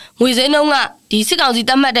ရင်တော့ငွေစင်းနှုန်းကဒီစစ်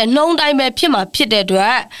ကောင်စီတတ်မှတ်တဲ့နှုန်းတိုင်းပဲဖြစ်မှာဖြစ်တဲ့အတွ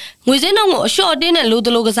က်ငွေစင်းနှုန်းကိုအလျှော့တင်းတဲ့လိုတ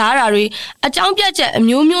လိုကစားတာတွေအကြောင်းပြချက်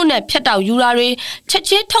အမျိုးမျိုးနဲ့ဖျက်တောက်ယူတာတွေချက်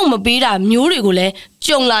ချင်းထုတ်မပေးတာမျိုးတွေကိုလည်း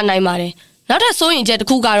ကြုံလာနိုင်ပါတယ်နောက်ထပ်စိုးရင်ချက်တစ်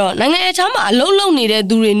ခုကတော့နိုင်ငံရေးချမ်းမှာအလုံးလုံးနေ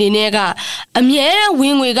တဲ့သူတွေအနေနဲ့ကအမြဲတမ်းဝ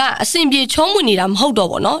င်ငွေကအဆင်ပြေချုံးဝင်နေတာမဟုတ်တော့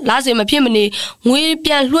ဘောနော်လားစင်မဖြစ်မနေငွေပြ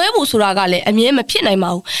န်လွှဲဖို့ဆိုတာကလည်းအမြဲမဖြစ်နိုင်ပါ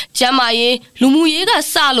ဘူးကျမ်းမာရေးလူမှုရေးက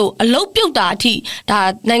စလို့အလုံးပြုတ်တာအထိဒါ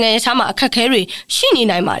နိုင်ငံရေးချမ်းမှာအခက်အခဲတွေ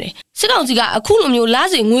ရှိနေနိုင်ပါတယ်စစ်ကောင်စီကအခုလိုမျိုးလား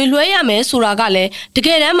စင်ငွေလွှဲရမယ်ဆိုတာကလည်းတက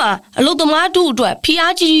ယ်တမ်းမှာအလုပ်သမားတို့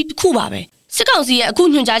အတွက်ဖိအားကြီးတစ်ခုပါပဲစစ်ကောင်စီရဲ့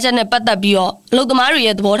အခုညွှန်ကြားချက်နဲ့ပတ်သက်ပြီးတော့အလုပ်သမား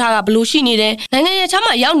တွေရဲ့သဘောထားကဘလို့ရှိနေတယ်နိုင်ငံရေးချမ်း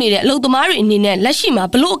မှာရောက်နေတဲ့အလုပ်သမားတွေအနေနဲ့လက်ရှိမှာ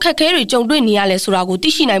ဘလို့အခက်အခဲတွေကြုံတွေ့နေရလဲဆိုတာကိုသိ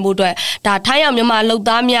ရှိနိုင်ဖို့အတွက်ဒါထိုင်းရောက်မြန်မာ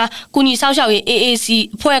အလုပ်သားများကုညီဆောက်ရှောက်ရေး AAC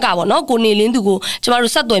အဖွဲ့ကပေါ့နော်ကိုနေလင်းသူကိုကျ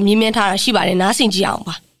မတို့ဆက်သွယ်မြင်းမြန်းထားတာရှိပါတယ်နားဆင်ကြည့်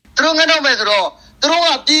အောင်ပါသူတို့ငတ်တော့မယ်ဆိုတော့သူတို့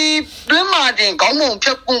ကပြည်တွင်းမှာတင်ခေါင်း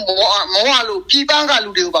မုံဖြတ်ပုံမောဟလို့ပြည်ပန်း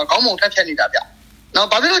ကလူတွေကိုပါခေါင်းမုံ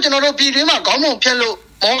ထက်ဖြတ်နေတာဗျနော်ဘာဖြစ်လို့ကျွန်တော်တို့ပြည်တွင်းမှာခေါင်း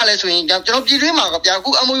မုံဖြတ်လို့မောကလည်းဆိုရင်ကျွန်တော်ပြည်တွင်းမှာကဗျာအခု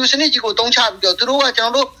MOU စနစ်ကြီးကိုတုံးချပြီးတော့သူတို့က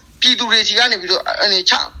ကျွန်တော်တို့ပြည်သူတွေစီကနေပြီးတော့အနေ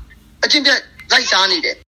ချအချင်းပြလိုက်စားနေ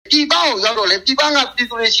တယ်ပြည်ပကိုရောက်တော့လေပြည်ပကပြည်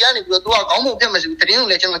သူတွေစီကနေပြီးတော့သူကခေါင်းပုံပြတ်မှဆိုတရင်ကို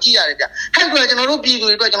လည်းကျွန်တော်ကြည့်ရတယ်ဗျအဲ့ဒါကျွန်တော်တို့ပြည်သူ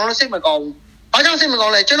တွေအတွက်ကျွန်တော်တို့စိတ်မကောင်းဘူးဘာကြောင့်စိတ်မကော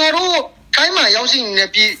င်းလဲကျွန်တော်တို့ခိုင်းမှရောက်ရှိနေ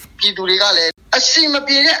တဲ့ပြည်သူတွေကလည်းအစီ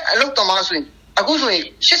မပြေတဲ့အလုပ်သမားဆိုရင်အခုဆိုရင်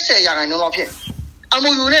80%လောက်ဖြစ်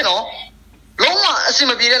MOU နဲ့နော်လုံးဝ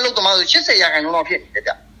အစီမပြေတဲ့အလုပ်သမားဆို80%လောက်ဖြစ်တယ်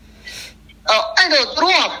ဗျ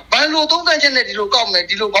အဲ့တော့သူတို့ကဘယ်လိုသုံးသပ်ချက်နဲ့ဒီလိုကောက်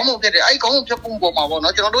မယ်ဒီလိုခေါင်းပုံပြတ်တယ်အဲ့ခေါင်းပုံဖြတ်ပုံပေါ်မှာပေါ့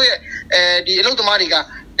နော်ကျွန်တော်တို့ရဲ့ဒီအလုပ်သမားတွေ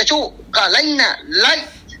ကတချို့က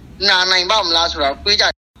လိုက်နာနိုင်ပါမလား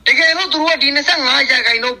ဆိုတာတွေးကြတကယ်လို့သူတို့ကဒီ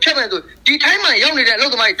25%ဖြတ်မယ်ဆိုဒီထိုင်းမှာရောက်နေတဲ့အလု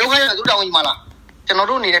ပ်သမားတွေဒုက္ခရောက်သူတောင်းကြီးမလားကျွန်တော်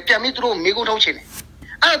တို့အနေနဲ့ပြန်ပြီးသူတို့မေးခွန်းထုတ်ချင်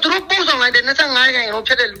တယ်အဲ့တော့သူတို့ပို့ဆောင်လိုက်တဲ့25%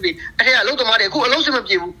ဖြတ်တဲ့လူတွေအထက်ကအလုပ်သမားတွေအခုအလုပ်စ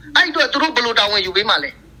မပြေဘူးအဲ့အတွက်သူတို့ဘယ်လိုတောင်းဝင်ယူ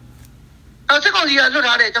ပေးမှလဲအဲ့စစ်ကောင်စီ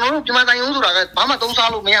ကလွတ်ထားတယ်ကျွန်တော်တို့မြန်မာတိုင်းရုံးဆိုတာကဘာမှသုံး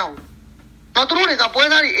စားလို့မရဘူးနော်သူတို့တွေက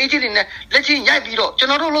ပွဲသားတွေအေဂျင့်တွေနဲ့လက်ချင်းရိုက်ပြီးတော့ကျွန်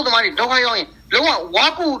တော်တို့အလုပ်သမားတွေဒုက္ခရောက်ရင်လုံးဝဝါ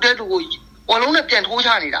ကူတဲ့သူကိုဝလုံးနဲ့ပြန်ထိုးချ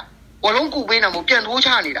နေတာဝလုံးကူပေးနေ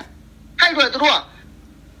မှာပြန်ထိုးချနေတာအဲ့တော့သူတို့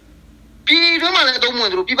ကပြည်တွင်းမှာလည်းအသုံး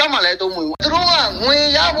ဝင်သူတို့ပြည်ပမှာလည်းအသုံးဝင်သူတို့က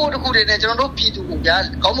ငွေရဖို့တခုတည်းနဲ့ကျွန်တော်တို့ပြည်သူကိုကြား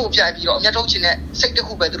ကောင်းမှုပြပြီးတော့အမျက်ထုတ်ခြင်းနဲ့စိတ်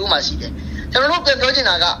တခုပဲသူတို့မှရှိတယ်ကျွန်တော်တို့ပြန်ပြောချင်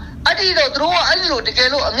တာကအဲ့ဒီတော့သူတို့ကအဲ့ဒီလိုတ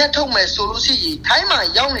ကယ်လို့အမျက်ထုတ်မယ်ဆိုလို့ရှိရင်ထိုင်း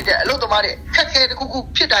မှာရောက်နေတဲ့အလုပ်သမားတွေခက်ခဲ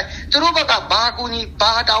တခုခုဖြစ်တိုင်းသူတို့ဘက်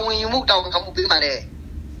ကဘာကူညီဘာတာဝန်ယူမှုတာဝန်ခံမှုပေးမှလဲ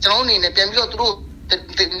ကျွန်တော်အနေ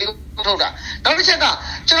နဲ့ပြန်ပြီးတော့သူတို့ထုတ်တာနောက်တစ်ချက်က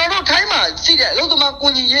ကျွန်တော်တို့ထိုင်းမှာရှိတဲ့အလုပ်သ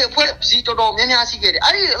မားကူညီရေးအဖွဲ့အစည်းတော်တော်များများရှိခဲ့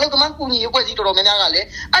တယ်အဲ့ဒီအလုပ်သမားကူညီရေးအဖွဲ့အစည်းတော်တော်များများကလ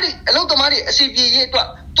ည်းအဲ့ဒီအလုပ်သမားတွေအစီအပြေရေး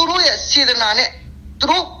အတွက်သူတို့ရဲ့စေတနာနဲ့သူ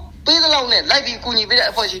တို့ပေးသလောက်နဲ့လိုက်ပြီးကူညီပေး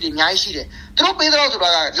တဲ့အဖွဲ့အစည်းတွေအများကြီးရှိတယ်သူတို့ပေးသလောက်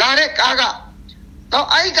ဆိုတာကလာတဲ့ကား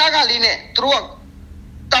ကနော်အဲ့ဒီကားကလေးနဲ့သူတို့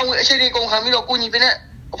ကတောင်းဝင်အခြေအနေကုန်ခံပြီးတော့ကူညီပေး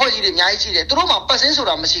တဲ့အဖွဲ့အစည်းတွေအများကြီးရှိတယ်သူတို့မှာပတ်စင်းဆို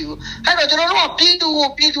တာမရှိဘူးအဲ့တော့ကျွန်တော်တို့ကပြည်သူ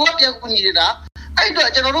ကပြန်ကူညီနေတာအဲ့တော့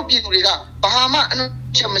ကျွန်တော်တို့ပြည်သူတွေကဘာမှအနှောက်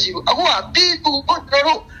အယှက်မရှိဘူးအခုကပြည်သူ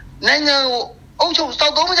ကျွန်တော်တို့နိုင်ငံကိုအုပ်ချုပ်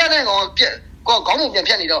စောက်သုံးမကြတဲ့ကောင်ခေါင်း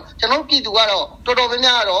ပုံပြန်ဖြတ်နေတော့ကျွန်တော်တို့ပြည်သူ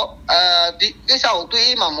ကတော့တော်တော်များများကတော့ဒီကိစ္စကို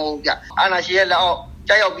တွေးမှမဟုတ်ဘူးဗျအာဏာရှင်ရဲ့လက်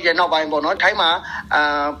အောက်ကြားရောက်ပြီးတဲ့နောက်ပိုင်းပေါ့နော်ထိုင်း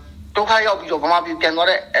မှာဒုက္ခရောက်ပြီးတော့ဗမာပြည်ပြန်သွား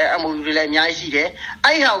တဲ့ MOU တွေလည်းအများကြီးရှိတယ်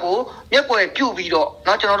အဲ့ဒီဟာကိုမျက်ကွယ်ပြုတ်ပြီးတော့เ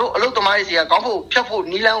นาะကျွန်တော်တို့အလုပ်သမားတွေစီကကော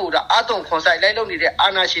င်းဖို့ဖြတ်ဖို့နီးလန်းကိုဒါအာတုံခွန်ဆိုင်လိုက်လုပ်နေ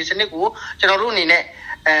တဲ့အာဏာရှင်စနစ်ကိုကျွန်တော်တို့အနေ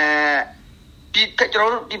နဲ့ကျွန်တော်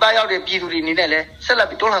တို့ဒီပါရောက်တဲ့ပြည်သူတွေအနေနဲ့လည်းဆက်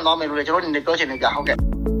လက်ပြီးတွန်းလှန်သွားမယ်လို့လည်းကျွန်တော်အနေနဲ့ပြောချင်တယ်ကြာဟုတ်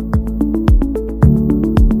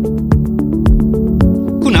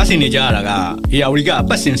ကဲ့ခုနားဆင်နေကြရတာက ARD ကအ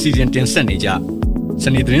ပတ်စဉ်စီစဉ်တင်ဆက်နေကြစ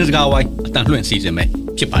နေသတင်းစကားဝိုင်းအတန်လွှင့်စီစဉ်ပဲ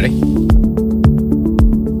ဖြစ်ပါ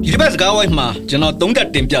တယ်ဒီတစ်ပတ်စကားဝိုင်းမှာကျွန်တော်သုံးသပ်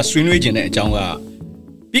တင်ပြဆွေးနွေးခြင်းတဲ့အကြောင်းက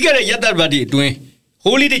ပြီးခဲ့တဲ့ရက်သတ္တပတ်ဒီအတွင်း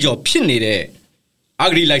ဟိုးလေးတကြော်ဖြစ်နေတဲ့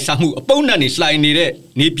အဂရီလိုက်စားမှုအပုံနဲ့လှိုင်နေ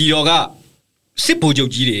တဲ့နေပြည်တော်ကစစ်ဗိုလ်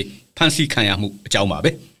ချုပ်ကြီးတွေဖမ်းဆီးခံရမှုအကြောင်းပါပဲ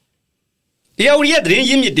။ARDရဲ့သတင်း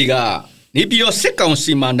ရင်းမြစ်တွေကနေပြည်တော်စစ်ကောင်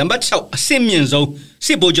စီမှာနံပါတ်6အဆင့်မြင့်ဆုံး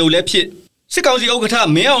စစ်ဗိုလ်ချုပ်လည်းဖြစ် စစ်ကောင်စီဥက္ကဋ္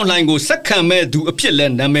ဌမင်းအောင်လှိုင်ကိုစက္ကန့်မဲ့သူအဖြစ်လဲ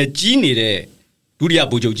နာမည်ကြီးနေတဲ့ဒုတိ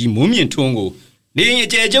ယဗိုလ်ချုပ်ကြီးမိုးမြင့်ထွန်းကိုနေရင်အ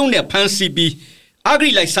ကျယ်ကျုံနဲ့ဖမ်းဆီးပြီးအဂရိ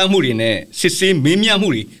လိုက်စားမှုတွေနဲ့စစ်ဆေးမေးမြန်းမှု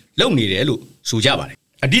တွေလုပ်နေတယ်လို့ဆိုကြပါတယ်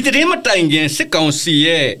အဒီသတင်းမတိုင်ခင်စစ်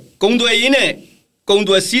ကောင်စီရဲ့ကုံသွယ်ရေးနဲ့ကုံ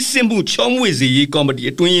သွယ်စည်းစိမ်မှုချောမွေစီရေးကော်မတီ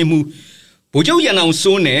အတွင်းရေးမှူးဗိုလ်ချုပ်ရန်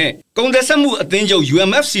အောင်စိုးနဲ့ကုံသက်ဆက်မှုအသင်းချုပ်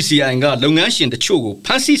UMFCCI ကလုပ်ငန်းရှင်တချို့ကို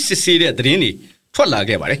ဖမ်းဆီးစစ်ဆေးတဲ့သတင်းတွေထွက်လာ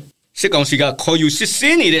ခဲ့ပါတယ်စစ်ကောင်စီကခေါ်ယူစစ်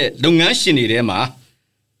ဆေးနေတဲ့လုပ်ငန်းရှင်တွေထဲမှာ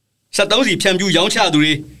73စီဖြန့်ဖြူးရော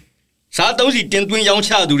င်းချသူတွေစား3စီတင်သွင်းရောင်း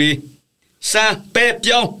ချသူ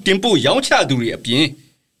တွေစံပဲပြောင်းတင်ပို့ရောင်းချသူတွေ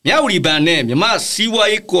အပြင်မြဝတီဘဏ်နဲ့မြမစီးပွား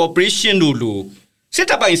ရေးကော်ပိုရေးရှင်းတို့လိုစစ်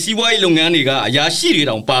တပ်ပိုင်စီးပွားရေးလုပ်ငန်းတွေကအရာရှိ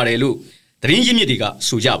တွေတောင်ပါတယ်လို့သတင်းရင်းမြစ်တွေက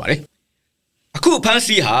ဆိုကြပါတယ်အခုဖ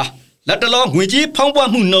မ်းဆီးဟာလက်တလောငွေကြေးဖောင်းပွား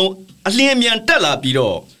မှုနှုန်းအလင်းအမြန်တက်လာပြီး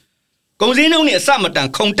တော့ကုန်စည်နှုန်းနဲ့အစမတန်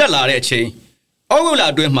ခုန်တက်လာတဲ့အချိန်ဩဂုတ်လ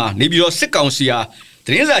အတွင်းမှာနေပြီးတော့စစ်ကောင်စီဟာသ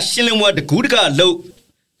တင်းစာရှင်းလင်းပွဲတကူးတကလို့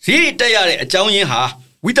ဈေးတက်ရတဲ့အကြောင်းရင်းဟာ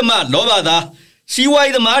ဝိသမလောဘသားစီးပွား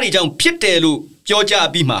ရေးသမားတွေကြောင့်ဖြစ်တယ်လို့ပြောကြ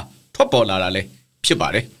ပြီးမှထွက်ပေါ်လာတာလည်းဖြစ်ပါ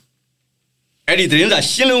တယ်အဲ့ဒီသတ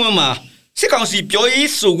င်းစာရှင်းလင်းပွဲမှာစစ်ကောင်စီပြော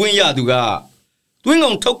ရေးဆိုခွင့်ရသူကတွင်းကု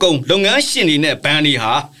န်ထုတ်ကုန်လုပ်ငန်းရှင်တွေနဲ့ဘဏ်တွေ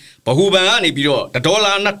ဟာဗဟိုဘဏ်ကနေပြီးတော့ဒေါ်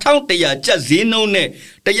လာ2100ကျပ်ဈေးနှုန်းနဲ့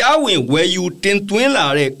တရားဝင်ဝယ်ယူတင်သွင်း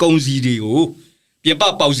လာတဲ့ကုန်စည်တွေကိုပြ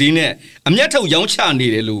ပပေါက်ဈေးနဲ့အမျက်ထုတ်ရော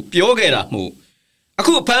င်းချနေတယ်လို့ပြောခဲ့တာမို့အ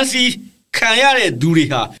ခုဖမ်းဆီးခံရတဲ့သူတွေ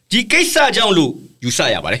ဟာဒီကိစ္စကြောင့်လို့ယူ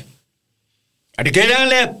ဆရပါတယ်တကယ်တ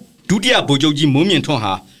မ်းလဲဒုတိယဗိုလ်ချုပ်ကြီးမိုးမြင့်ထွန်း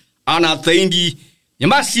ဟာအာဏာသိ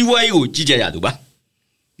မ်းပြီးမြမစီးပွားရေးကိုကြီးကြပ်ရသူပါ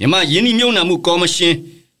မြမယင်းနှိမ့်မြုံနှံမှုကော်မရှင်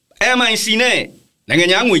MIC နဲ့နိုင်ငံ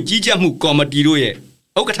သားငွေကြီးကြပ်မှုကော်မတီတို့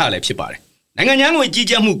ရဲ့ဥက္ကဋ္ဌလည်းဖြစ်ပါတယ်နိုင်ငံသားငွေကြီး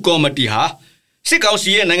ကြပ်မှုကော်မတီဟာစစ်ကောင်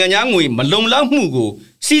စီရဲ့နိုင်ငံသားငွေမလုံလောက်မှု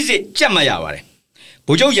ကိုစီစစ်ကြပ်မတ်ရပါ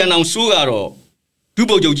တယ်ဗိုလ်ချုပ်ရန်အောင်စိုးကတော့ဒု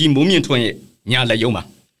ဗိုလ်ချုပ်ကြီးမိုးမြင့်ထွန်းရဲ့ညာလက်ရုံးပါ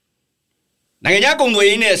နိုင်ငံသားကုန်သွယ်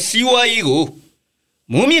ရေးနဲ့စီးပွားရေး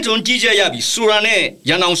ကိုမိုးမြင့်ထွန်းကြီးကြပ်ရပြီးဆိုတာနဲ့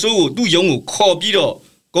ရန်အောင်စိုးကိုသူ့ရုံး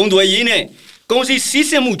ကိုခေါ်ပြီးတော့ကုန်သွယ်ရေးနဲ့ကုန်စည်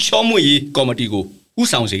စီးဆင်းမှုချောမွေ့ရေးကော်မတီကိုဥ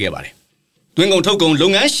ဆောင်စေခဲ့ပါတယ်တွင်းကုန်ထုတ်ကုန်လု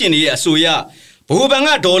ပ်ငန်းရှင်တွေရဲ့အဆိုအရဗဟိုဘဏ်က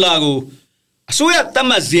ဒေါ်လာကိုအစိုးရသတ်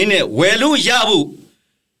မှတ်ဈေးနဲ့ဝယ်လို့ရဖို့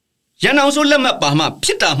ရန်အောင်စိုး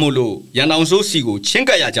လက်မှတ်ပါမှဖြစ်တာမို့လို့ရန်အောင်စိုးစီကိုချ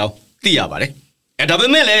င်းကပ်ရကြောင်းသိရပါတယ်ဒါပေ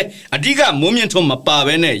မဲ့လည်းအဓိကမိုးမြင့်ထွန်းမပါ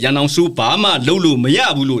ဘဲနဲ့ရန်အောင်စိုးဘာမှလုပ်လို့မ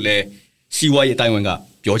ရဘူးလို့လည်းစီဝါရေးတိုင်းဝန်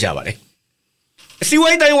ကပြောကြပါတယ်စီဝါ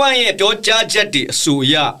ရေးတိုင်းဝန်ရဲ့ပြောကြားချက်တွေအဆို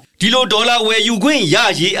အရဒီလိုဒေါ်လာဝယ်ယူခွင့်ရ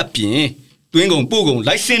ရေးအပြင်တွ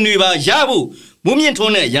င်းကုန်ပို့ကုန်လိုင်စင်တွေပါရဖို့မိုးမြင့်ထွ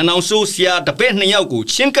န်းနဲ့ရန်အောင်စိုးဆရာတပည့်2ယောက်ကို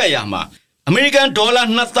ချင်းကပ်ရမှာအမေရိကန်ဒေါ်လာ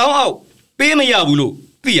2000အောက်ပေးမရ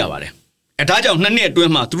ဘူးလို့သိရပါတယ်ဒါကြောင့်2နှစ်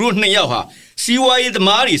အတွင်းမှာသူတို့2ယောက်ဟာစီဝါရေး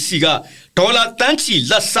သမားတွေစီကဒေါ်လာတန်း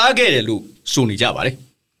ချီလက်စားခဲ့တယ်လို့ဆိုနေကြပါ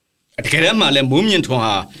တယ်တကယ်တမ်းမှာလည်းမိုးမြင့်ထွန်း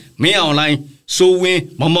ဟာမင်းအောင်လိုင်းစိုးဝ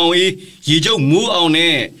င်းမမောင်အေးရေကျုပ်မိုးအောင်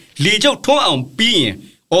နဲ့လေကျုပ်ထွန်းအောင်ပြီး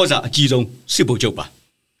ရင်ဩဇာအကြီးဆုံးစစ်ဗိုလ်ချုပ်ပါ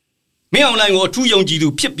မင်းအောင်လိုင်းကိုအထူး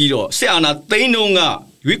ယုံကြည်သူဖြစ်ပြီးတော့စစ်အာဏာသိမ်းနှုန်းက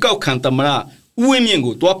ရွေးကောက်ခံသမ္မတဦးဝင်းမြ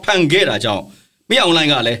င့်ကိုတွားဖန်ခဲ့တာကြောင့်မင်းအောင်လိုင်း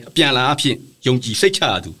ကလည်းအပြန်လာအဖြစ်ယုံကြည်စိတ်ချ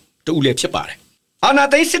ရသူတူလည်းဖြစ်ပါတယ်အာဏာ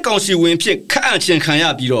သိမ်းစစ်ကောင်စီဝင်ဖြစ်ခန့်အပ်ခြင်းခံ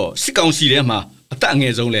ရပြီးတော့စစ်ကောင်စီထဲမှာအသက်အင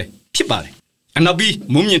ယ်ဆုံးလည်းဖြစ်ပါတယ်အ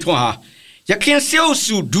နောက်ပြီးမိုးမြင့်ထွန်းဟာရခင်စစ်အုပ်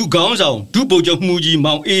စုဒုခေါင်းဆောင်ဒုဗိုလ်ချုပ်မှုကြီး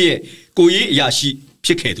မောင်အေးရဲ့ကိုရေးအရာ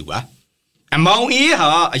ရှိဖြစ်ခဲ့သူပါအမောင်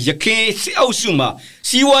အေးဟာရခင်စစ်အုပ်စု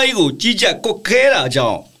မှာစီးပွားရေးကိုကြီးကြပ်ကွက်ခဲတာကြော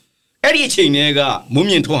င့်အဲ့ဒီအချိန်တွေကမိုး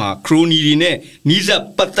မြင့်ထွန်းဟာခရိုနီတွေနဲ့နီးစပ်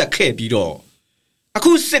ပတ်သက်ခဲ့ပြီးတော့အ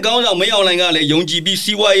ခုစစ်ကောင်းဆောင်မင်းအောင်လှိုင်ကလည်း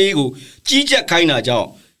ယုံကြည်ပြီးစီးပွားရေးကိုကြီးကြပ်ခိုင်းတာကြော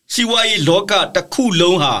င့်စီးပွားရေးလောကတစ်ခု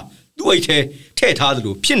လုံးဟာသူ့အိတ်ထဲထည့်ထား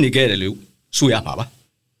သလိုဖြစ်နေခဲ့တယ်လို့ဆိုရ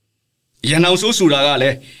မှာပါရန်အောင်စိုးဆိုတာကလ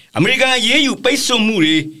ည်းအမေရိကန်ရေးယူပိတ်ဆို့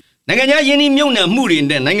မှုတွေနိုင်ငံခြားယင်းနှိမ့်မြုံနှံမှုတွေ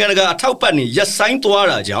နဲ့နိုင်ငံတကာအထောက်ပံ့တွေရပ်ဆိုင်းသွား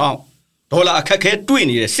တာကြောင့်ဒေါ်လာအခက်အခဲတွေ့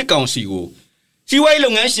နေတဲ့စစ်ကောင်စီကိုစီးပွားရေးလု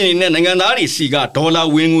ပ်ငန်းရှင်တွေနဲ့နိုင်ငံသားတွေစီကဒေါ်လာ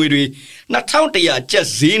ဝင်ငွေတွေ2100ကျပ်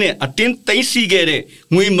ဈေးနဲ့အတင်းသိမ်းဆည်းခဲ့တဲ့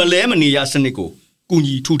ငွေမလဲမနေရစနစ်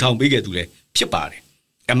ကိုကူညီထူထောင်ပေးခဲ့သူလည်းဖြစ်ပါ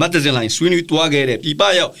တယ်အမတ်တဇင်လိုင်းဆွေးနွေးသွားခဲ့တဲ့ပြည်ပ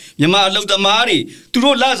ရောက်မြန်မာအလုပ်သမား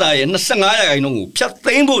တွေသူတို့လစာရဲ့25%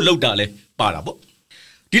ကိုဖြတ်သိမ်းဖို့လုပ်တာလဲပါတာပေါ့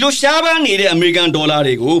ဒီလိုရှားပန်းနေတဲ့အမေရိကန်ဒေါ်လာ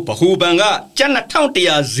တွေကိုဗဟိုဘဏ်ကကျပ်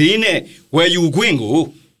2100ဈေးနဲ့ဝယ်ယူခွင့်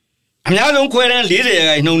ကိုအများဆုံးခွဲတန်း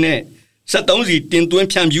40%နဲ့73စီတင်သွင်း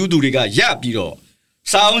ဖြန့်ဖြူးသူတွေကရပြီးတော့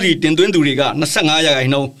စားအုံးစီတင်သွင်းသူတွေက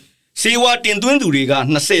25%စေဝါတင်သွင်းသူတွေက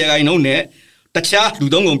20%နဲ့တခြားလူ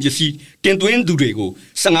သုံးကုန်ပစ္စည်းတင်သွင်းသူတွေကို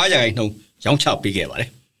15%ရောင်းချပေးခဲ့ပါ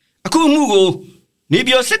တယ်အခုအမှု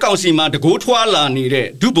ကိုနေပြည်တော်စစ်ကောင်စီမှာတကိုးထွားလာနေတဲ့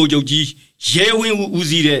ဒုဗိုလ်ချုပ်ကြီးရဲဝင်းဦး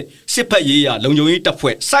စီးတဲ့စစ်ဖက်ရေးရလုံခြုံရေး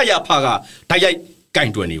တပ်ဖွဲ့စရဖကတိုက်ရိုက်က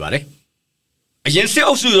င်တွယ်နေပါတယ်အရင်စစ်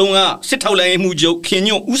အုပ်စုလုံးကစစ်ထောက်လိုင်းမှုချုပ်ခင်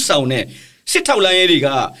ညွန့်ဦးဆောင်တဲ့စစ်ထောက်လိုင်းရေးတွေက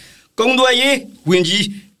ကုန်သွယ်ရေးဝန်ကြီး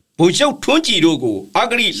ဗိုလ်ချုပ်ထွန်းကြည်တို့ကိုအ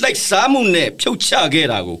ဂရိလိုက်စားမှုနဲ့ဖြုတ်ချခဲ့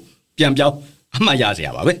တာကိုပြန်ပြောင်းအမှတ်ရစ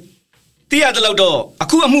ရာပါပဲသိရတဲ့လောက်တော့အ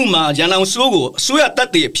ခုအမှုမှာရန်အောင်စိုးကိုအစိုးရတပ်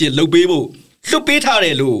တွေအဖြစ်လုပ်ပေးဖို့လွတ်ပေးထားတ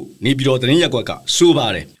ယ်လို့နေပြည်တော်သတင်းရက်ကွက်ကဆိုပါ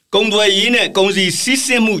တယ်ကုန်သွယ်ရေးနဲ့ကုန်စည်စီးဆ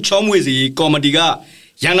င်းမှုချောမွေ့စေကော်မတီက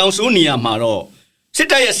ရန်အောင်စိုးနေရာမှာတော့စစ်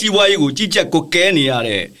တပ်ရဲ့စီးပွားရေးကိုကြီးကြပ်ကွက်ကဲနေရ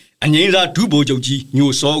တဲ့အငိမ့်စားဒုဗိုလ်ချုပ်ကြီး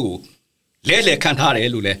ညိုစောကိုလဲလှယ်ခံထားတယ်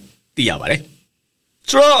လို့လည်းသိရပါတယ်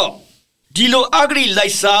ဆိုတော့ဒီလိုအဂရိလို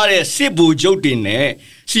က်စားတဲ့စစ်ဗိုလ်ချုပ်တွေနဲ့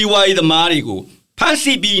စီးပွားရေးသမားတွေကိုဖမ်း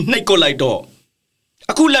ဆီးပြီးနှိပ်ကွက်လိုက်တော့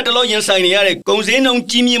အခုလက်တလောရင်ဆိုင်နေရတဲ့ကုန်စည်နှုန်း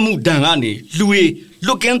ကြီးမြင့်မှုဒဏ်ကနေလူတွေ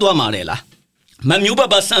လွတ်ကင်းသွားမှာလေလားမမျိုးပ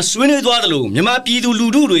ပဆန်ဆွေးနွေးသွားတယ်လို့မြန်မာပြည်သူလူ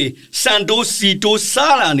ထုတွေစံတိုးစီတိုး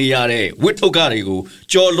စားလာနေရတဲ့ဝိထုတ်ကတွေကို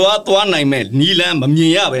ကြော်လွှားသွားနိုင်မဲ့နီလန်းမမြ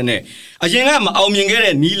င်ရပဲနဲ့အရင်ကမအောင်မြင်ခဲ့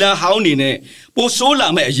တဲ့နီလန်းဟောင်းနေနဲ့ပိုဆိုးလာ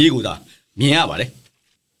မဲ့အရေးကိုသာမြင်ရပါတယ်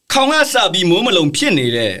ခေါင်ကစပြီးမိုးမလုံဖြစ်နေ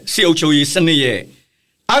တဲ့စေအုပ်ချုပ်ရေးစနစ်ရဲ့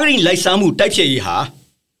အဂရိလိုက်စားမှုတိုက်ဖြတ်ရေးဟာ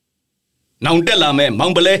နောင်တက်လာမဲ့မော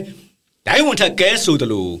င်ပလဲဒိုင်းဝန်ထက်ကဲဆိုတယ်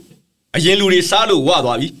လို့အရင်လူတွေစားလို့ဝ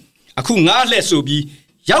သွားပြီအခုငားလှက်ဆိုပြီး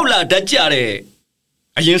ရောက်လာတတ်ကြတဲ့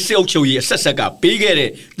အရင်စေအုပ်ချုပ်ရေးအဆက်ဆက်ကပေးခဲ့တဲ့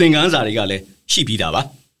သင်ခန်းစာတွေကလည်းရှိပြီးသားပါ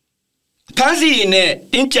ဖမ်းဆီးရင်နဲ့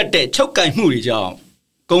တင်းကျပ်တဲ့ချုပ်ကင်မှုတွေကြောင့်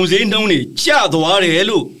ကုန်စည်နှုန်းတွေကျသွားတယ်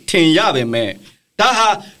လို့ထင်ရပေမဲ့ဒါဟာ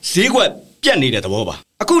ဈေးကွက်ပြတ်နေတဲ့သဘောပါ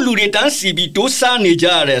အခုလူတွေတန်းစီပြီးတိုးစားနေကြ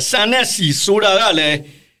ရတဲ့ဆန်နဲ့စီဆိုတာကလည်း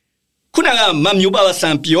ခုနကမမျိုးပါဆ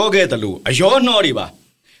န်ပြောခဲ့တယ်လို့အယောနှောတွေပါ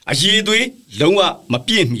အရေးသွေးလုံးဝမ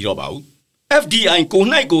ပြည့်မီတော့ပါဘူး FDI ကို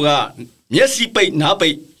၌ကိုကမျက်စိပိတ်နားပိ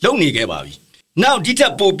တ်လုံနေခဲ့ပါပြီနောက်ဒီထ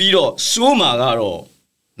က်ပိုပြီးတော့စိုးမာကတော့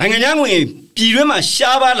နိုင်ငံခြားငွေပြည်တွင်းမှာ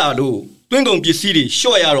ရှားပါလာလို့တွင်းကုန်ပစ္စည်းတွေ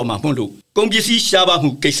လျှော့ရတော့မှမဟုတ်လို့ကုန်ပစ္စည်းရှားပါမှု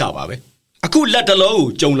ကိစ္စပါပဲအခုလက်တလုံးကို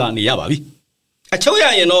ကြုံလာနေရပါပြီအချုပ်ရ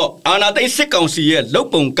ရင်တော့အာဏာသိမ်းစစ်ကောင်စီရဲ့လုပ်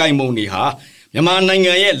ပုံကိုင်ပုံတွေဟာမြန်မာနိုင်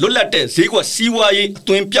ငံရဲ့လွတ်လပ်တဲ့ဈေးကွက်စီးပွားရေးအ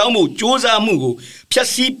သွင်ပြောင်းမှုစ조사မှုကိုဖျက်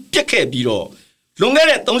ဆီးပစ်ခဲ့ပြီးတော့လွန်ခဲ့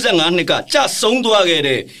တဲ့35နှစ်ကကျဆုံးသွားခဲ့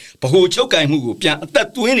တဲ့ဗဟိုချုပ်ကင်မှုကိုပြန်အသက်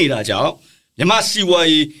သွင်းနေတာကြောင့်မြန်မာစီးပွား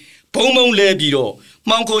ရေးဘုံဘုံလဲပြီးတော့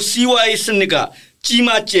မှောင်ခိုစီးပွားရေးစနစ်ကကြီး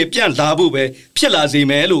မားကျယ်ပြန့်လာဖို့ပဲဖြစ်လာစေ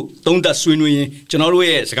မယ်လို့သုံးသပ်ဆွေးနွေးရင်းကျွန်တော်တို့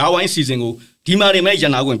ရဲ့စကားဝိုင်းအစီအစဉ်ကိုဒီမှာနေမဲ့ရ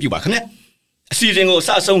န်နာခွင့်ပြုပါခင်ဗျာအစီအစဉ်ကိုအစ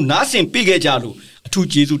အဆုံးနားဆင်ပေးခဲ့ကြလို့အထူး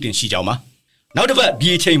ကျေးဇူးတင်ရှိကြောင်းပါနောက်တစ်ပတ်ဒီ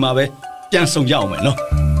အချိန်မှာပဲပြန်ဆောင်ကြအောင်မယ်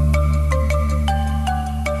နော်